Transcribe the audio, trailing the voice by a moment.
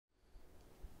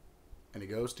Any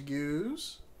ghost to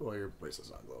use? Well, your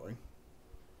bracelet's not glowing.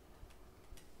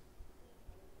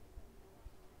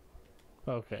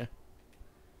 Okay.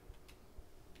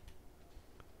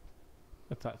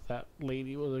 I thought that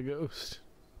lady was a ghost.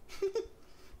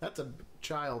 That's a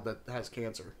child that has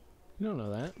cancer. You don't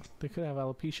know that. They could have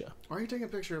alopecia. Why are you taking a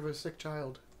picture of a sick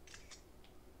child?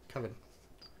 Kevin.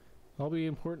 I'll be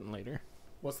important later.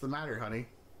 What's the matter, honey?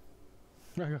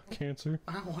 I got cancer.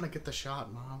 I want to get the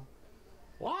shot, Mom.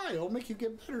 Why? It'll make you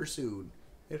get better soon.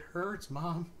 It hurts,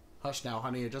 Mom. Hush now,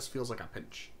 honey. It just feels like a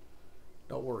pinch.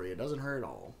 Don't worry. It doesn't hurt at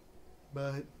all.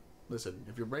 But, listen,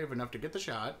 if you're brave enough to get the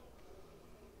shot,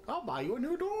 I'll buy you a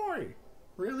new toy.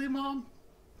 Really, Mom?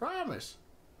 Promise.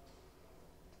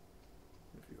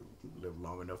 If you live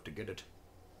long enough to get it.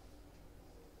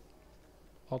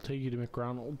 I'll take you to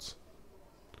McDonald's.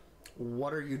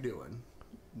 What are you doing?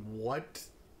 What?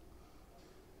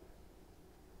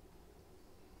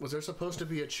 Was there supposed to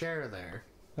be a chair there?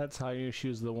 That's how you she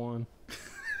was the one.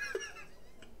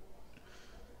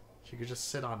 She could just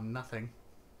sit on nothing.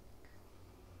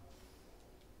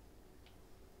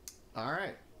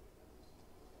 Alright.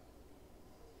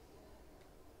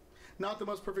 Not the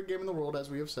most perfect game in the world, as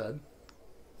we have said.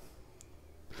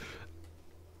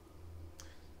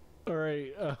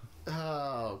 Alright,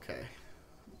 okay.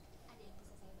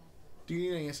 Do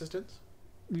you need any assistance?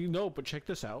 you know, but check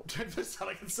this out. Check this out.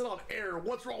 I can sit on air.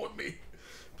 What's wrong with me?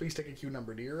 Please take a queue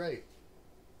number to your right.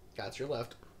 That's your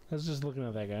left. I was just looking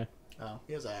at that guy. Oh,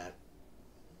 he has a hat.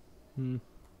 Hmm.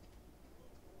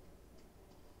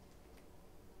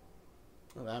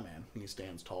 Oh, that man. He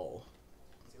stands tall.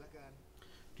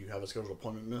 Do you have a scheduled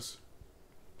appointment, miss?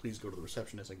 Please go to the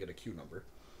receptionist and get a queue number.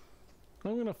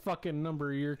 I'm gonna fucking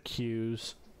number your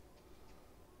cues.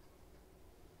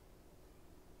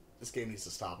 This game needs to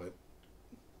stop it.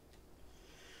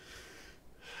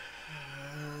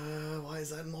 Why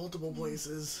is that in multiple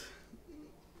places?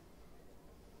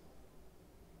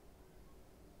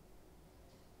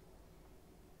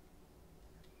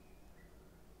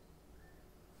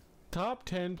 Top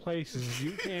 10 places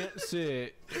you can't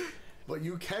sit. But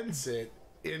you can sit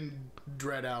in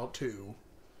DreadOut 2.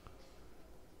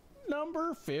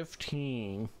 Number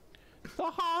 15. The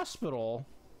hospital.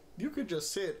 You could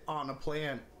just sit on a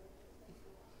plant.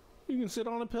 You can sit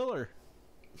on a pillar.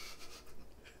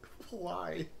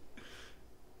 Why?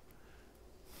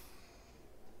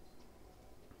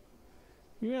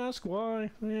 You ask why,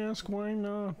 I ask why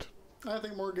not. I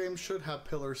think more games should have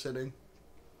pillar sitting.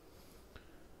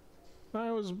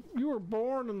 You were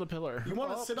born in the pillar. You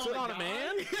want to sit on a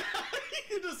man?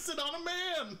 You just sit on a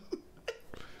man.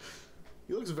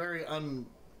 He looks very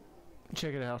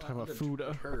Check it out. I'm a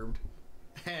Fuda. Perturbed.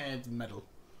 And it's metal.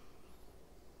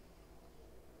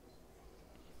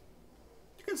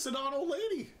 You can sit on old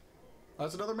lady.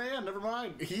 That's another man. Never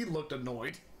mind. He looked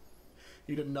annoyed.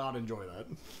 He did not enjoy that.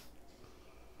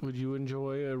 Would you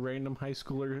enjoy a random high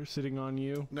schooler sitting on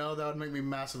you? No, that would make me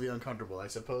massively uncomfortable. I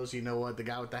suppose, you know what, the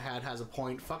guy with the hat has a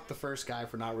point. Fuck the first guy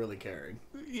for not really caring.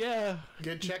 Yeah.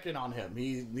 Check in on him.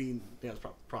 He has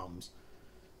problems.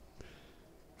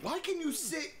 Why can you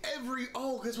sit every...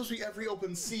 Oh, 'cause it's supposed to be every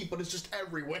open seat, but it's just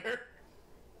everywhere.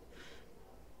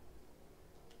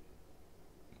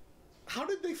 How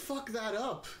did they fuck that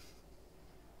up?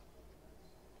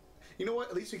 You know what?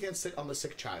 At least you can't sit on the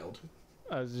sick child.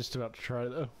 I was just about to try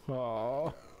though.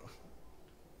 Aww.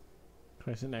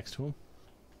 Can I sit next to him?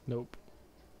 Nope.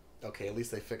 Okay, at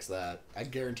least they fixed that. I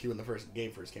guarantee you when the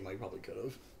game first came out, you probably could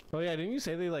have. Oh yeah, didn't you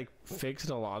say they like fixed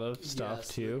a lot of stuff yes,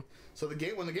 too? So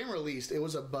when the game released, it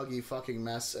was a buggy fucking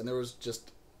mess, and there was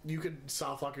just... You could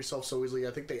soft lock yourself so easily.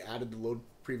 I think they added the load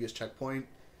previous checkpoint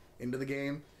into the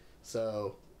game.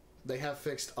 So they have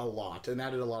fixed a lot and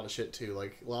added a lot of shit too.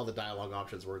 Like, a lot of the dialogue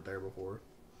options weren't there before.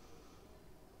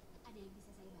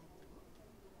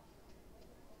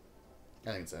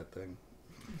 I think it's that thing.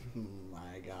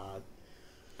 My god.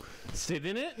 Sit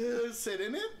in it? Sit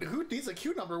in it? Who needs a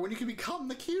queue number when you can become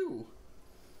the queue?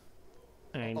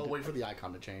 Oh, wait for the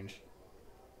icon to change.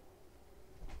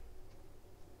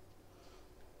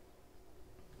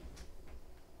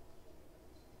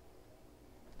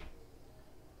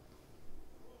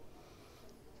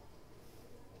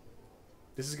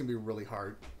 This is going to be really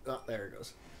hard. Oh, there it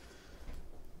goes.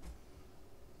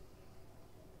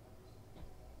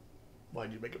 Why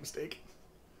did you make a mistake?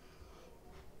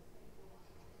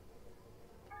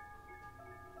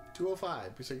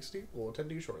 205, P60. We'll attend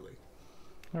to you shortly.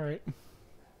 Alright.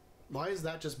 Why is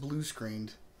that just blue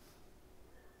screened?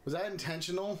 Was that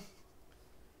intentional?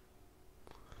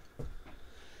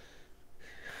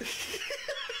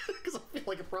 Because I feel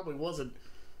like it probably wasn't.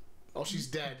 Oh, she's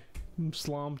dead. I'm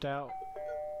slumped out.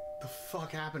 The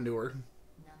fuck happened to her?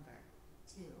 Number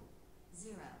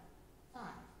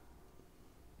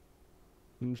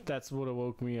 205. That's what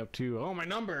awoke me up too. Oh, my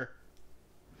number!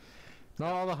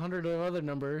 Not all the 100 of other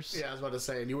numbers. Yeah, I was about to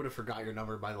say, and you would have forgot your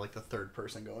number by like the third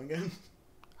person going in.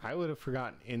 I would have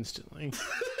forgotten instantly.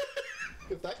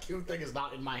 If that cute thing is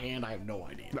not in my hand, I have no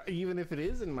idea. But even if it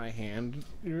is in my hand,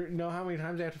 you know how many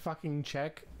times I have to fucking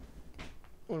check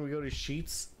when we go to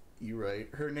Sheets? You right.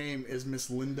 Her name is Miss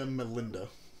Linda Melinda.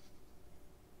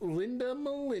 Linda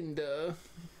Melinda.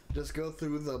 Just go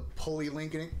through the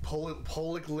polyclinic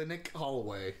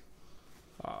hallway.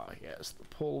 Ah, yes, the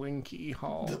Polinky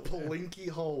Hall. The Polinky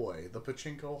hallway. The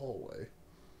Pachinko hallway.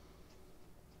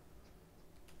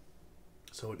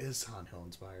 So it is Silent Hill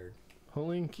inspired.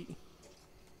 Polinky.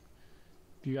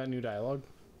 Do you got new dialogue?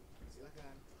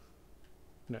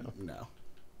 No. No.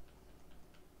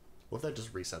 What if that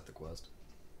just reset the quest?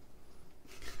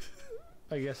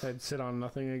 I guess I'd sit on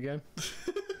nothing again.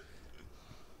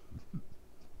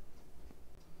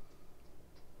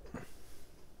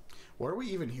 What are we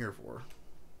even here for?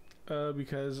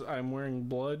 Because I'm wearing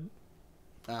blood.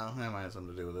 Oh, that might have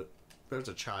something to do with it. There's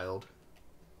a child.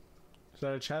 Is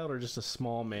that a child or just a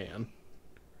small man?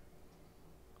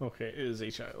 Okay, it is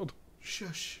a child.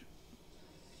 Shush.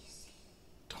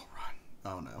 Don't run.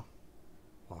 Oh no.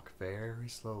 Walk very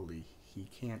slowly. He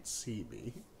can't see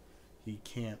me. He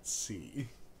can't see.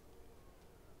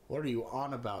 What are you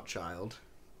on about, child?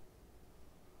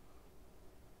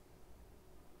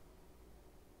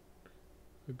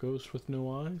 A ghost with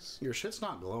no eyes? Your shit's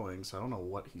not glowing, so I don't know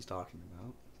what he's talking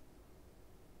about.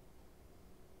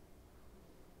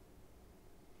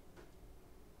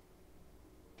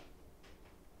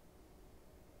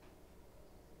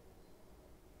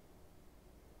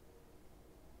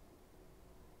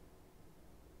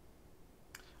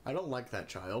 I don't like that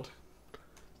child.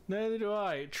 Neither do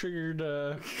I. It triggered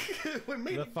the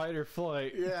the fight or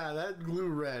flight. Yeah, that glue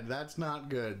red. That's not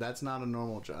good. That's not a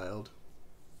normal child.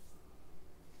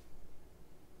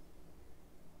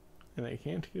 And I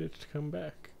can't get it to come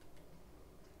back.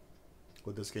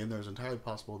 With this game, there's entirely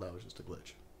possible that was just a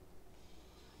glitch.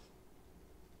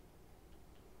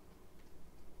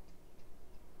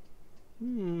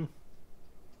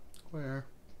 Where?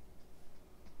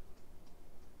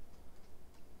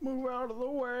 Move out of the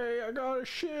way. I got a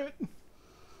shit.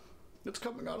 It's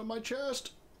coming out of my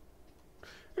chest.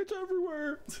 It's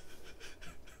everywhere.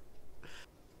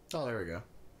 Oh, there we go.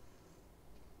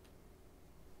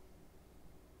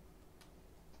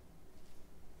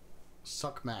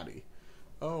 Suck Maddie.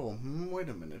 Oh, wait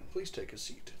a minute. Please take a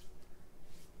seat.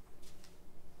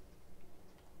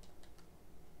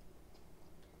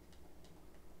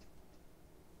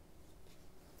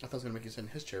 I thought I was going to make you sit in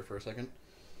his chair for a second.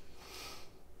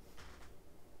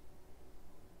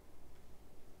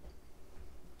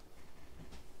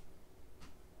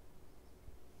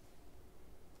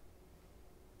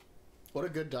 What a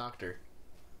good doctor.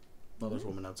 Oh, there's a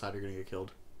woman outside. You're going to get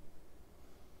killed.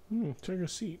 Take a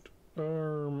seat.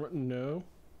 No.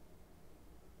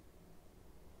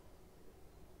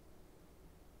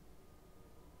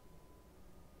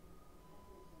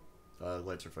 The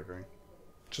lights are flickering.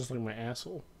 Just like my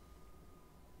asshole.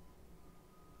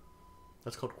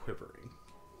 That's called quivering.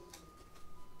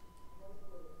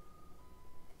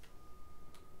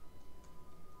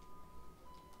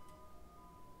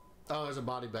 Oh, there's a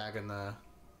body bag in the...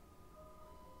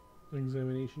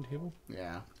 Examination table?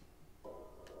 Yeah.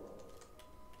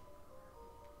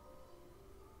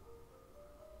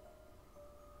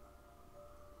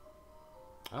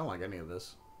 I don't like any of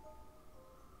this.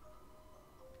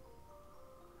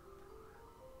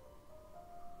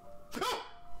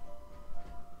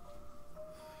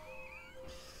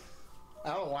 I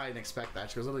don't know why I didn't expect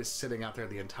that. She was literally sitting out there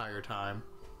the entire time.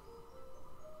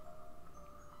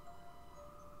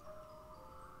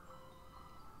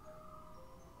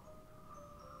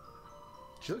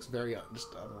 She looks very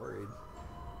just unworried.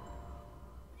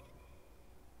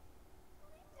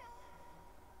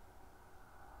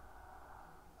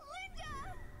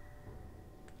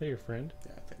 Hey, your friend?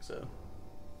 Yeah, I think so.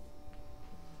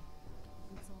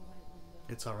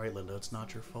 It's alright, Linda. It's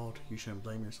not your fault. You shouldn't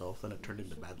blame yourself. Then it turned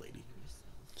into Bad Lady.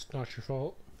 It's not your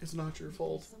fault. It's not your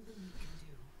fault.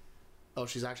 Oh,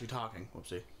 she's actually talking.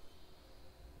 Whoopsie.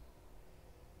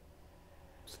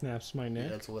 Snaps my neck. Yeah,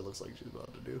 that's what it looks like she's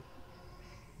about to do.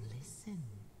 Listen.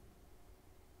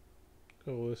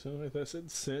 Oh, listen. I thought I said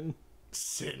sin.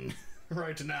 Sin.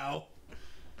 Right now.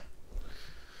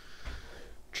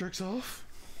 Jerks off.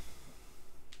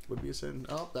 Would be a sin.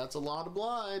 Oh, that's a lot of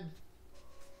blood.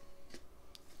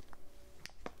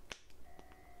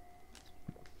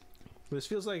 This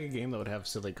feels like a game that would have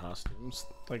silly costumes,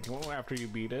 like after you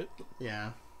beat it.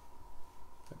 Yeah.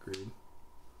 Agreed.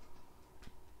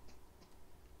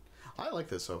 I like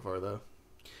this so far, though.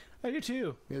 I do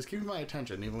too. It's keeping my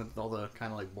attention, even with all the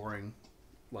kind of like boring,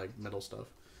 like middle stuff.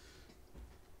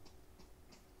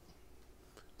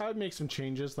 I would make some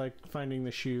changes, like finding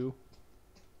the shoe.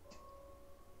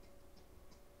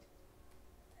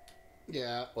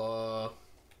 Yeah,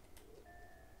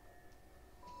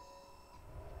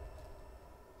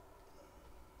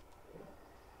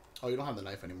 Oh, you don't have the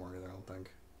knife anymore either, I don't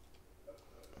think.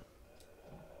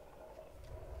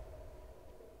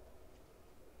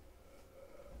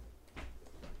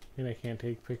 And I can't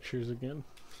take pictures again.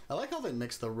 I like how they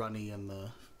mix the runny and the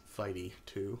fighty,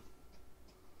 too.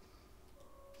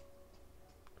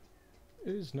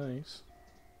 It is nice.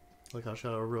 Like how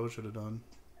Shadow Rose should have done.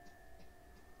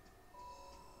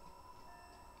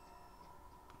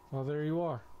 Well, there you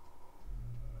are.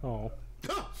 Oh.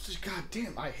 Oh, God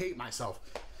damn, I hate myself.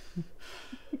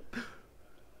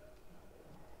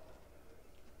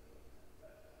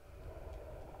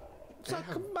 Suck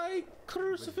my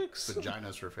crucifix.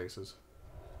 Vaginas for faces.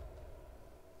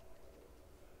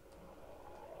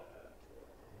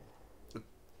 Ooh,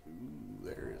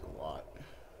 there is a lot.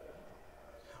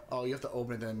 Oh, you have to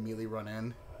open it and immediately run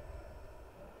in.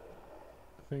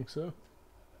 I think so.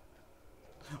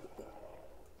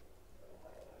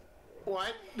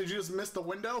 What? Did you just miss the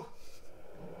window?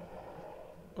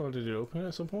 Oh, did it open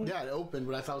at some point? Yeah, it opened,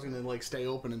 but I thought it was gonna like stay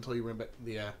open until you went back.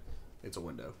 Yeah, it's a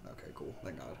window. Okay, cool.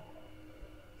 Thank God.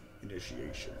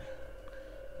 Initiation.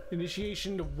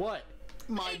 Initiation to what?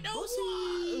 My pussy.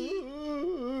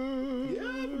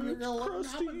 Yeah, you're gonna learn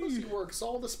how my pussy works.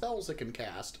 All the spells it can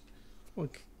cast. What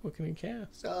can he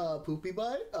cast? Poopy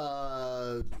butt.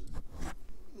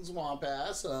 Swamp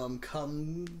ass.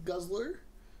 Cum guzzler.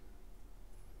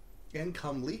 And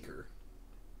cum leaker.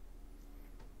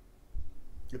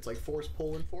 It's like force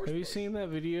pull and force. Have you seen that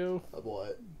video Of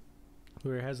what?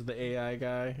 where it has the AI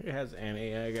guy? It has an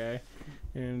AI guy,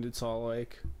 and it's all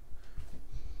like,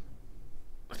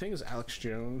 I think it's Alex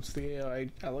Jones, the AI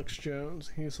Alex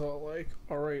Jones. He's all like,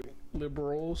 "All right,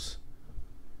 liberals,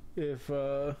 if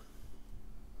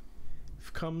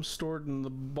cum's stored in the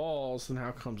balls, then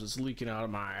how comes it's leaking out of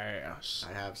my ass?"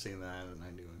 I have seen that and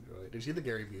I do enjoy it. Did you see the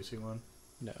Gary Busey one?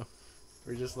 No.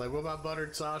 We're just like, what about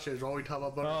buttered sausage? Why are we talking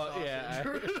about buttered sausage? Yeah.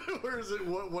 Where is it?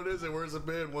 What is it? Where's it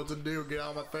been? What's it do? Get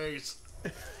out of my face.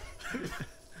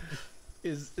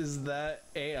 Is that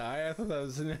AI? I thought that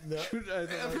was an No. actual.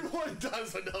 Everyone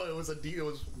does. I know it was a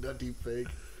deep fake.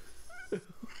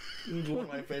 It's one of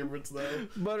my favorites though.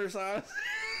 Butter sauce.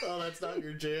 Oh, that's not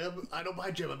your jam. I don't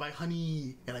buy jam. I buy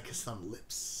honey, and I kiss on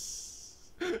lips.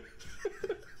 I thought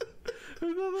that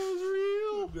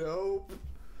was real. Nope.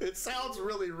 It sounds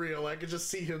really real. I could just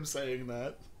see him saying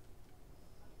that.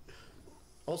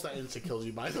 Also, that insta kills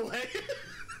you, by the way.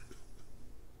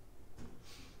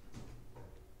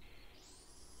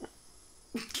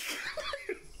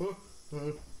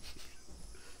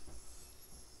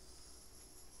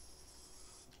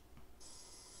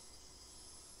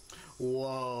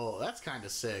 Whoa, that's kind of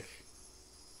sick.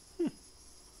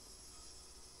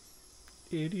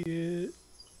 Idiot.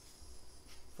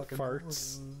 Fucking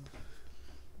Farts.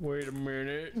 Wait a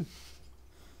minute.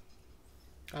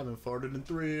 I haven't farted in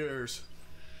 3 years.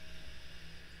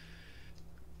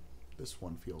 This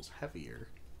one feels heavier.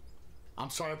 I'm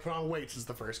sorry I put on weight since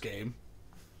the first game.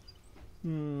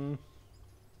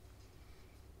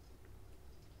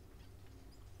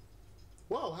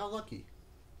 Whoa, how lucky.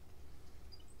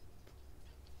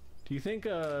 Do you think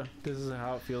this is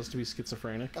how it feels to be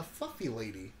schizophrenic? A fluffy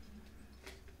lady.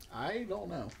 I don't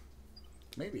know.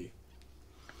 Maybe.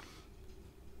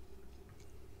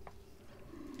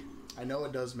 I know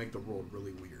it does make the world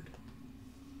really weird.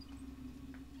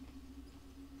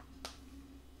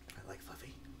 I like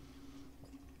fluffy.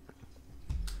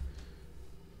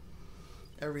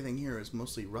 Everything here is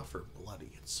mostly rough or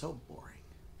bloody. It's so boring.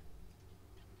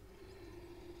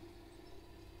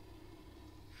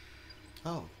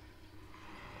 Oh.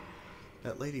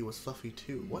 That lady was fluffy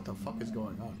too. What the fuck is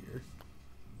going on here?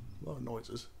 A lot of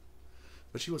noises.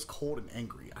 But she was cold and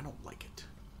angry. I don't like it.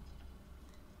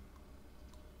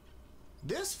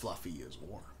 This Fluffy is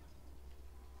warm.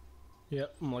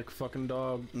 Yep, I'm like a fucking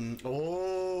dog.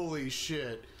 Holy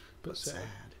shit. But Sad.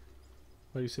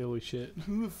 Why do you say holy shit?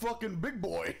 Fucking big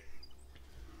boy.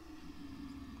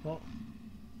 Well,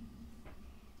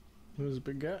 he was a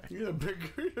big guy. You're a big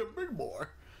boy.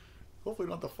 Hopefully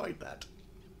we don't have to fight that.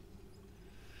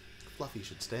 Fluffy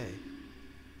should stay.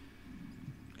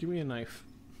 Give me a knife.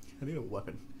 I need a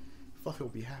weapon. Fluffy will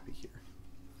be happy here.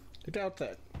 I doubt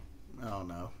that. Oh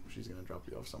no, she's gonna drop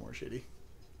you off somewhere shitty.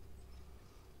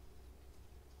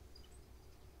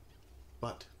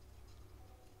 But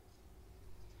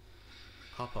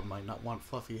Papa might not want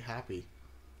Fluffy happy.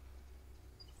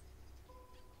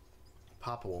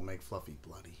 Papa will make Fluffy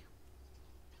bloody.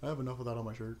 I have enough of that on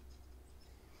my shirt.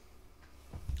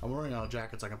 I'm wearing out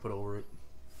jackets I can put over it.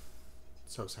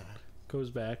 So sad. Goes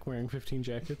back wearing 15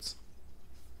 jackets.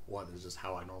 What is just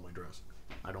how I normally dress.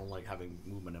 I don't like having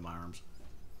movement in my arms.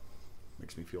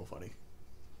 Makes me feel funny.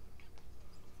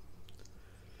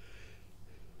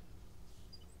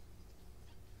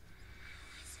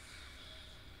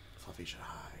 Fluffy should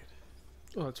hide.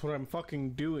 Oh, that's what I'm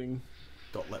fucking doing.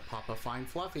 Don't let Papa find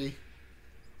Fluffy.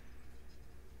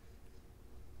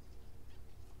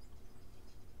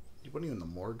 You putting you in the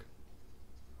morgue?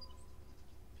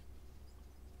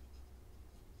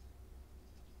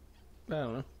 I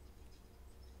don't know.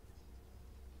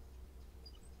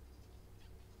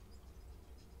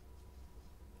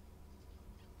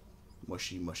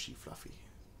 Mushy, mushy, Fluffy.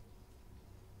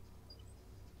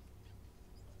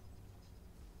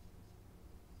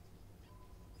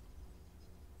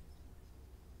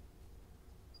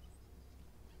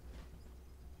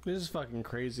 This is fucking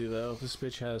crazy though. This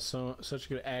bitch has such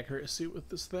good accuracy with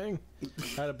this thing.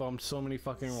 I'd have bumped so many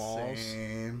fucking walls.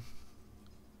 Same.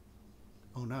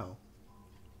 Oh no.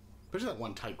 Especially that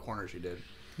one tight corner she did.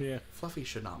 Yeah. Fluffy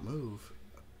should not move.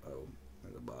 Oh,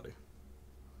 there's a body.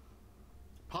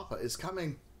 Papa is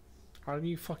coming. How do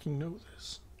you fucking know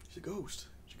this? She's a ghost.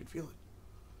 She can feel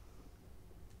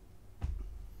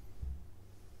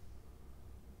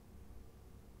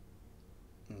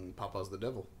it. Papa's the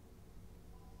devil.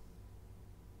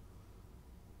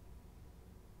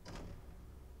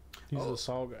 He's a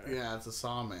saw guy. Yeah, it's a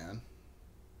saw man.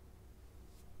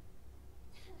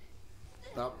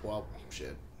 Oh, well,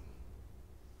 shit.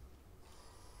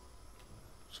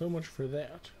 So much for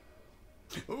that.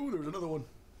 Oh, there's another one.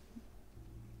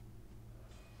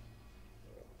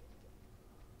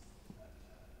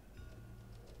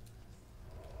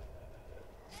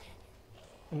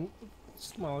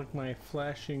 It's not like my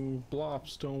flashing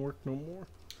blops don't work no more.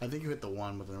 I think you hit the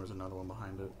one, but there was another one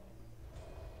behind it.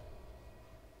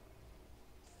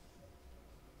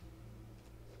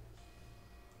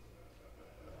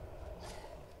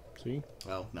 See?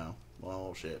 Well, no.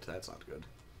 Well, shit, that's not good.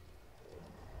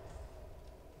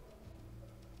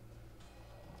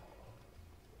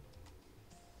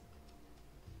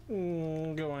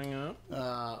 Going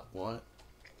up. What?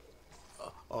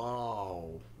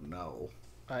 Oh, no.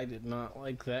 I did not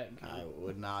like that game. I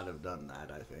would not have done that,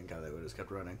 I think. I would have just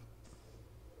kept running.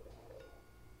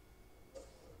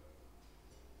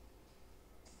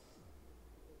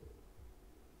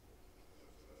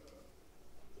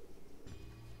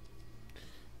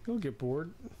 You'll get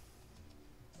bored.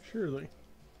 Surely.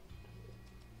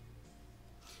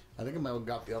 I think I might have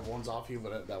got the other ones off you,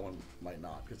 but that one might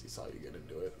not, because he saw you get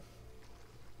into it.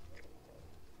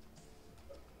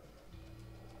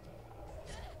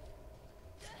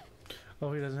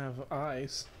 Oh, he doesn't have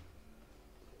eyes.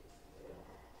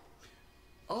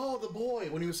 Oh, the boy,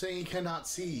 when he was saying he cannot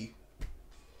see.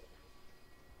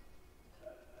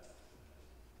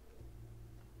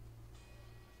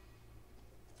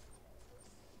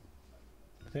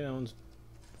 I think that one's...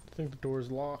 I think the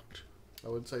door's locked. I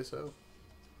would say so.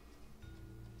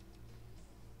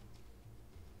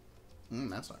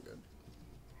 That's not good.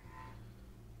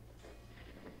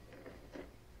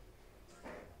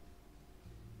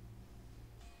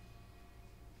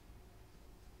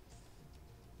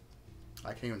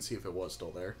 I can't even see if it was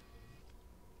still there.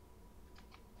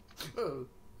 Oh,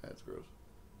 that's gross.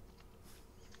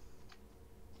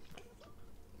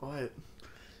 What?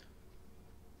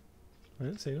 I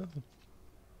didn't say nothing.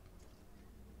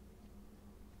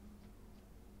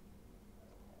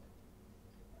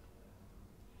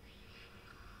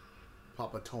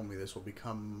 Papa told me this will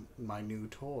become my new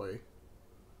toy.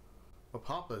 But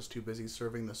Papa is too busy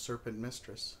serving the serpent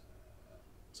mistress.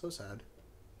 So sad.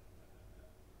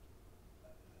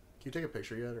 Can you take a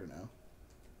picture yet or no?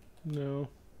 No.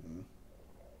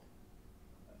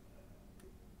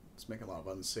 It's making a lot of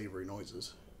unsavory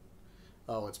noises.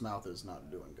 Oh, its mouth is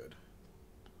not doing good.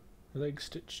 Leg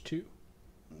stitch too.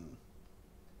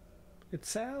 It's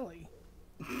Sally.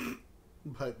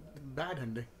 But bad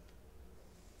ending.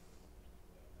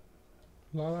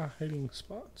 A lot of hiding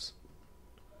spots.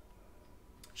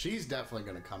 She's definitely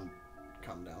gonna come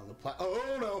down the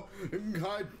oh no!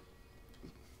 Hide.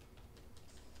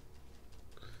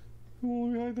 I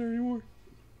won't hide there anymore.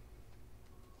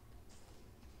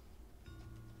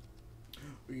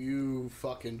 You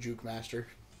fucking juke master.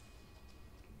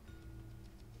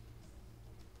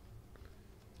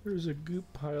 There's a goop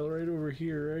pile right over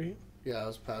here, right? Yeah, I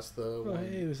was past the Oh, one.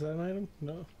 hey, is that an item?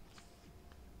 No.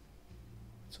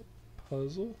 It's a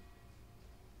puzzle.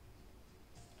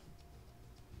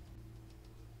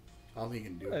 I don't think you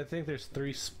can do I it. think there's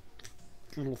three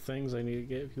little things I need to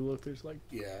get. If you look, there's like...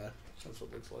 Yeah, that's what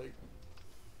it looks like.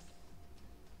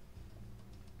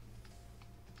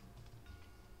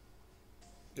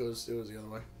 It was the other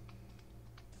way.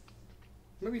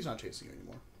 Maybe he's not chasing you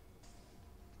anymore.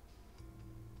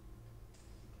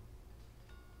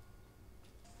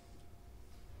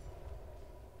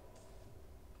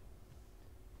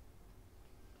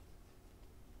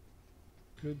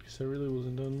 Good, because I really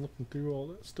wasn't done looking through all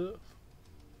that stuff.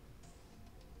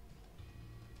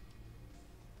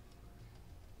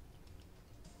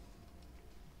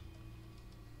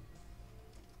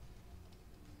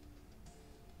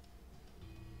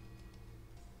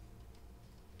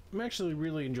 I'm actually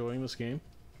really enjoying this game.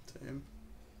 Same.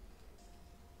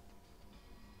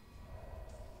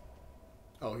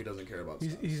 Oh, he doesn't care about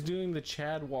stuff. He's doing the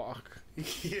Chad walk.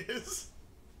 He is.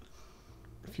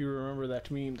 If you remember that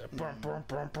meme, that brum, brum,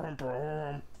 brum, brum,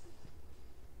 brum.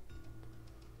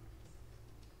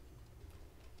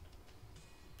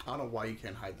 I don't know why you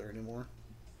can't hide there anymore.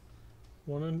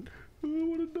 What a done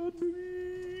to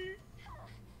me.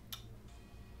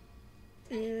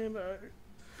 And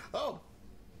Oh,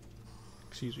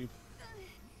 excuse me.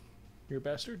 You're a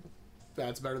bastard.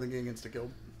 that's better than getting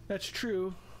insta-killed. That's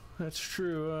true. That's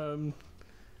true.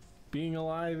 Being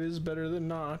alive is better than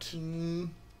not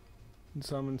in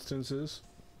some instances.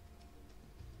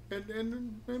 And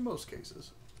in most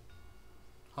cases.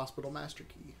 Hospital master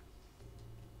key.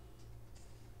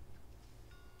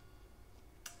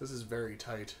 This is very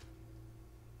tight.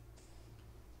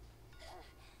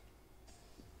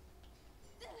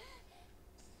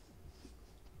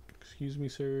 Excuse me,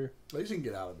 sir. At least you can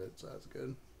get out of it, so that's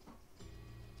good.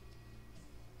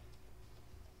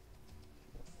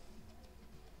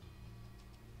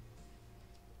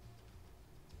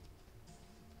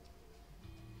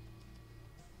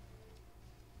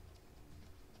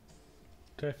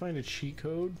 Did I find a cheat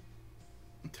code?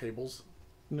 Tables.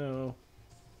 No.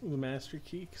 The master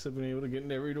key, because I've been able to get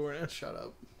into every door now. Shut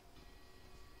up.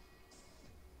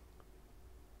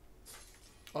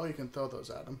 Oh, you can throw those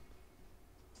at him.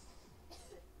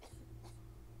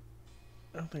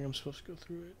 I don't think I'm supposed to go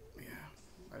through it.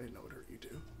 Yeah, I didn't know it hurt you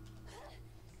too.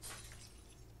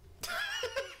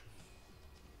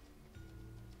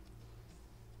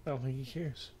 I don't think he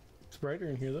cares. It's brighter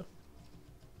in here, though.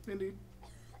 Indeed.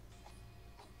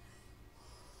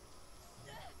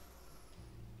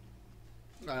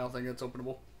 I don't think it's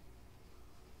openable.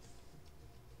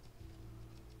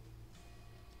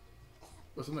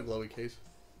 What's in the glowy case?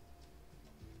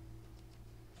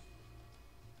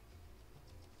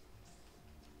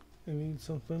 I need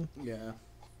something. Yeah.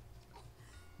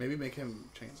 Maybe make him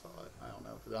chainsaw it. I don't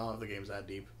know. I don't know if the game's that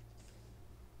deep.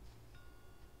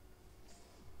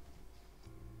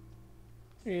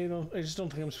 You know, I just don't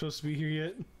think I'm supposed to be here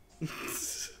yet.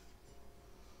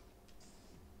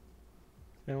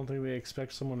 I don't think they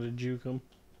expect someone to juke them.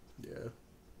 Yeah.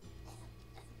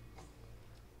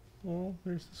 Well,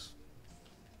 there's this.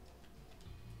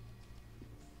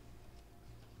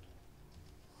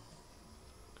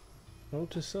 Note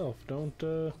to self, don't,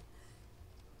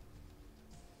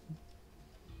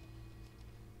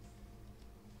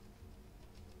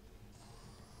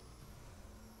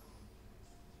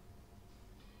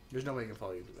 There's no way he can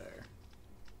follow you to there.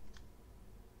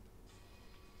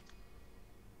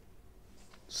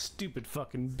 Stupid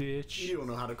fucking bitch. You don't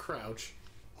know how to crouch.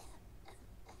 I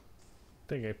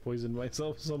think I poisoned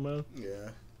myself somehow. Yeah.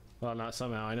 Well, not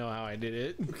somehow. I know how I did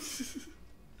it.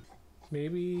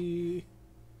 Maybe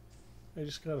I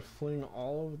just gotta fling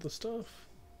all of the stuff.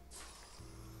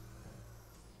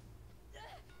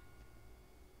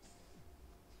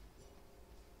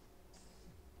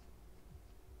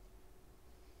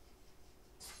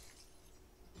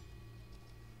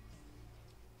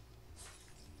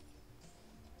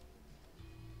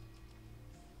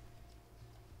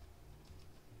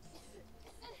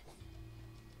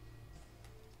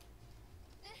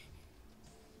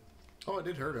 Oh, it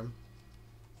did hurt him.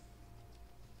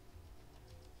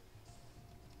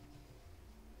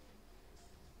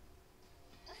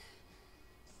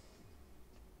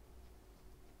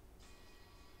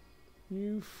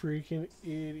 You freaking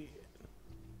idiot.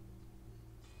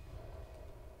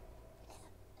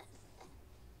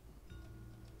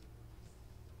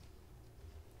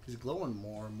 He's glowing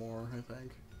more and more, I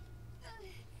think.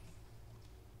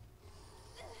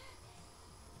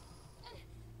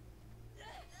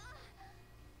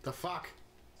 The fuck?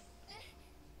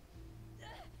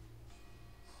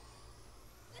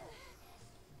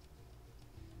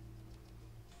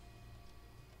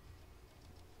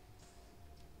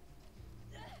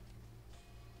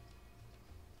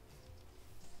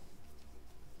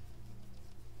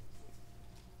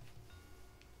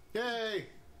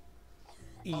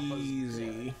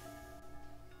 Easy. Dead.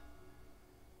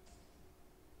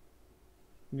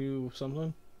 New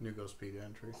something? New Ghostpedia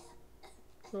entry.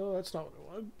 Oh, that's not what I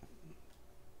wanted.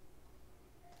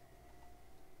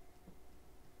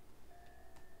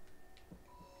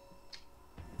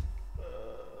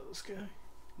 This guy.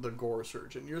 The GORE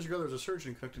surgeon. Years ago, there was a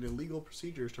surgeon conducting illegal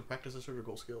procedures to practice his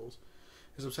surgical skills.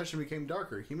 His obsession became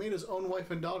darker. He made his own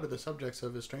wife and daughter the subjects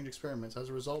of his strange experiments. As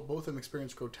a result, both of them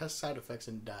experienced grotesque side effects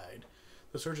and died.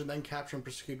 The surgeon then captured and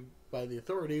prosecuted by the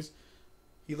authorities.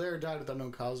 He later died with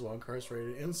unknown cause while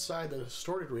incarcerated. Inside the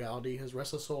distorted reality, his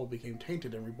restless soul became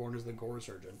tainted and reborn as the GORE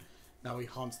surgeon. Now he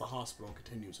haunts the hospital and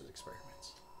continues his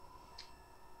experiments.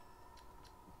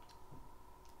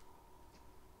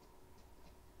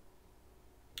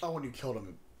 Oh, when you killed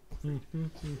him.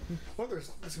 Well,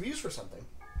 there's some use for something.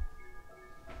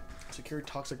 Secured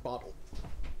toxic bottle.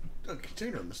 A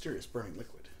container of mysterious burning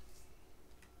liquid.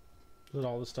 Is it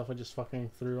all the stuff I just fucking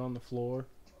threw on the floor?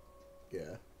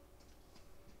 Yeah.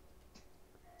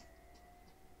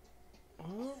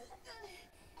 Oh.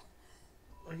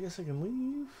 I guess I can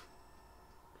leave.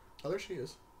 Oh, there she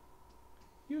is.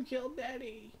 You killed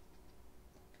Daddy.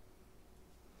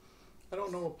 I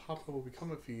don't know what Papa will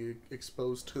become if he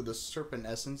exposed to the serpent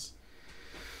essence.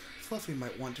 Fluffy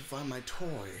might want to find my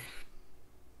toy.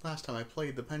 Last time I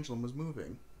played, the pendulum was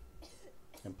moving.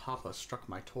 And Papa struck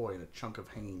my toy in a chunk of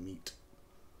hanging meat.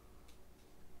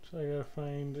 So I gotta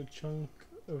find a chunk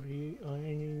of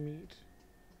hanging meat.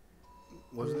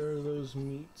 Was Where are those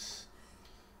meats?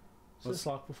 Was this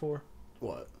locked before?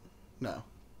 What? No.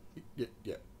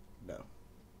 Yeah. No.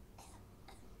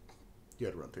 You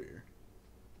had to run through here.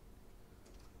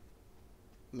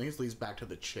 I think this leads back to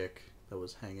the chick that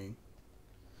was hanging.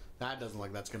 That doesn't look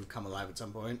like that's going to come alive at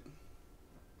some point.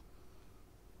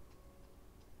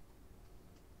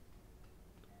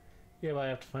 Yeah, but I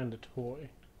have to find a toy.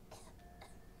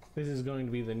 This is going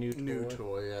to be the new toy. New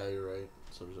toy, yeah, you're right.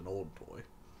 So there's an old toy.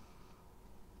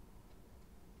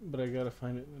 But I gotta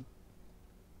find it in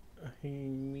a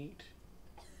hanging meat.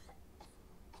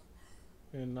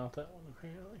 And not that one,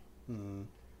 apparently. Hmm.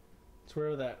 It's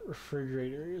wherever that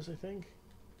refrigerator is, I think.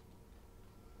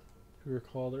 If you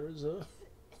recall, there was a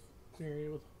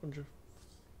area with a bunch of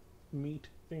meat.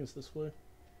 I think it's this way.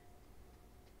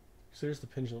 So there's the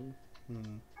pendulum.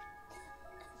 Hmm.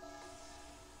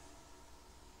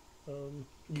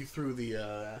 You threw the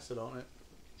acid on it.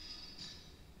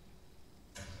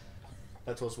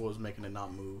 That's what was making it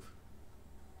not move.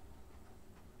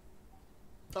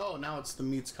 Oh, now it's the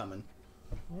meat's coming.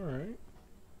 Alright.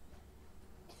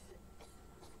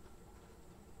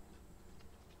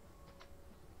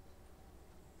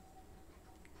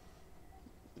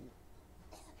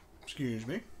 Excuse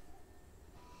me.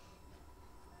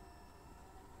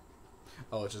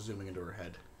 Oh, it's just zooming into her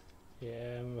head.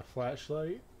 Yeah, and the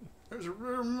flashlight. There's a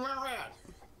rat.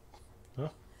 Huh?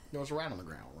 There was a rat on the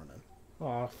ground running.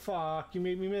 Aw, fuck. You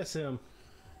made me miss him.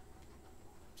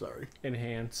 Sorry.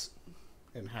 Enhance.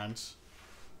 Enhance.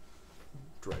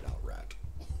 DreadOut rat.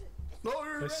 No,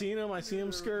 I seen him. I see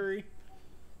him scurry.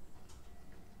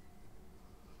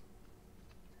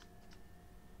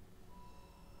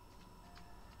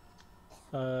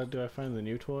 Do I find the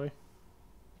new toy?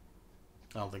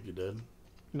 I don't think you did.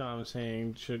 No, I'm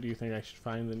saying, do you think I should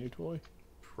find the new toy?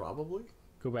 Probably.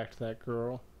 Go back to that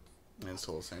girl. And it's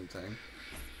still the same thing.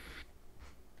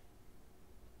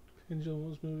 Pendulum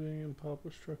was moving and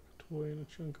Papa struck a toy in a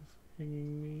chunk of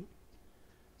hanging meat.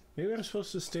 Maybe I'm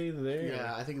supposed to stay there.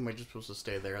 Yeah, I think you might just supposed to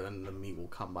stay there, then the meat will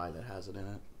come by that has it in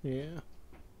it. Yeah.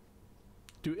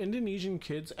 Do Indonesian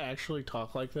kids actually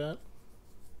talk like that?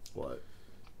 What?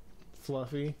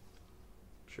 Fluffy?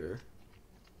 Sure.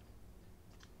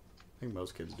 I think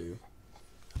most kids do.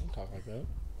 I don't talk like that.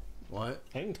 What?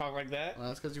 I didn't talk like that. Well,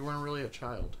 that's because you weren't really a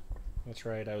child. That's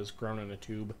right, I was grown in a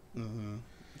tube. Mm-hmm.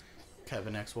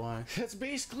 Kevin XY. That's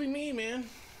basically me, man.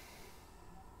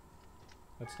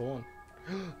 That's the one.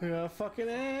 I got a fucking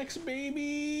axe,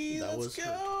 baby! That Let's was go!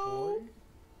 her toy?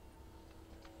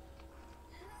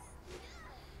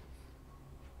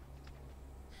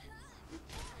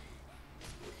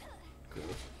 Cool.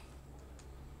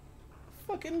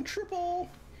 Fucking triple!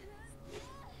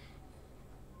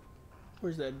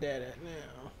 Where's that dad at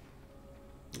now?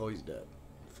 Oh, he's dead.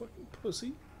 Fucking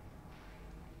pussy.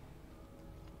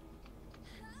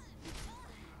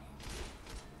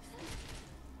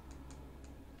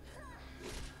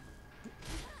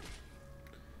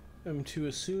 I'm to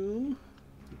assume.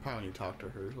 You probably need to talk to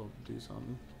her. She'll do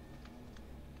something.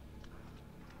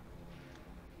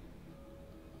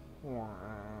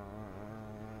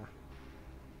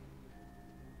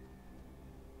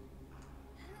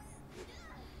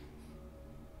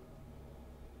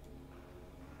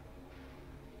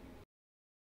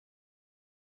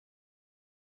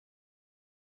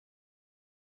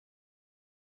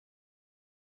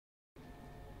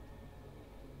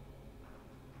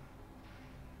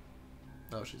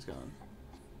 Oh, she's gone.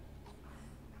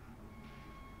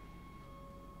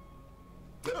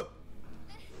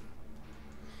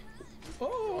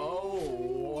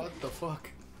 Oh, what the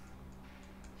fuck?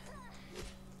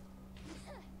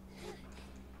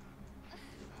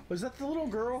 Was that the little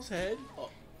girl's head?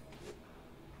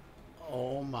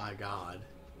 Oh my god.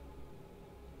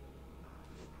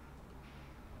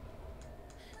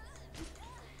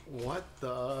 What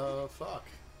the fuck?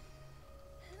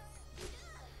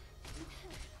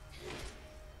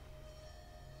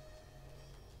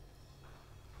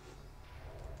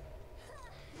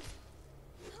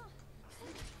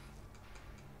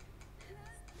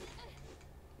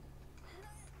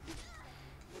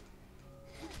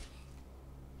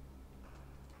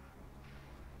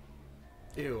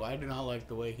 Ew, I do not like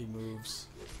the way he moves.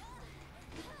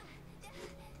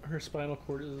 Her spinal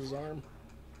cord is his arm.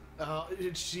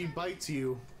 She bites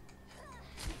you.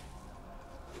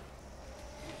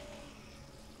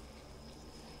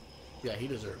 Yeah, he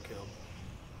deserved killed.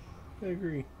 I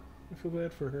agree. I feel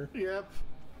bad for her. Yep.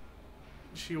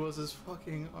 She was his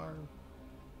fucking arm.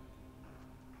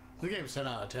 The game's 10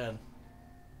 out of 10.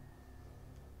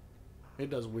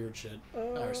 It does weird shit.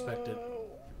 I respect it.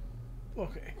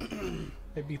 Okay.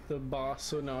 I beat the boss,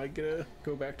 so now I get to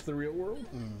go back to the real world.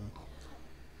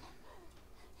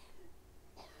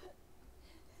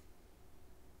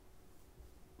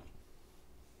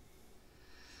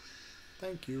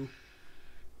 Thank you.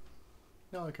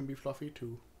 Now I can be fluffy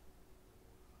too.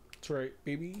 That's right,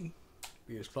 baby.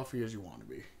 Be as fluffy as you want to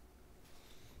be.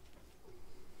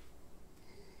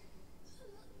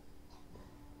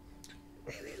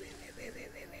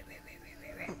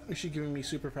 Is she giving me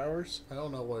superpowers? I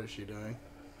don't know, what is she doing?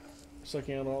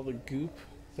 Sucking out all the goop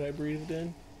that I breathed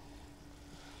in?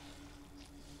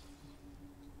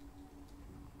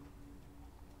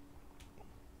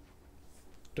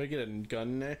 Do I get a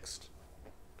gun next?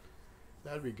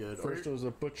 That'd be good. First it was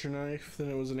a butcher knife,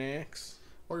 then it was an axe.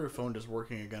 Or your phone just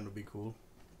working again would be cool.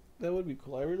 That would be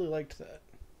cool. I really liked that.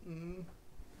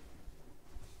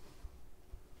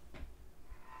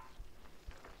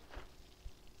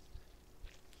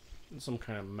 Some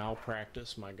kind of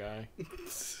malpractice, my guy.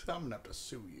 I'm gonna have to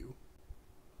sue you.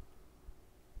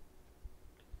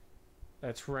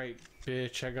 That's right,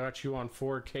 bitch. I got you on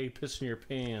 4K pissing your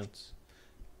pants.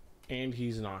 And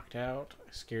he's knocked out.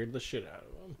 I scared the shit out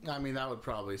of him. I mean, that would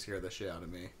probably scare the shit out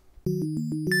of me.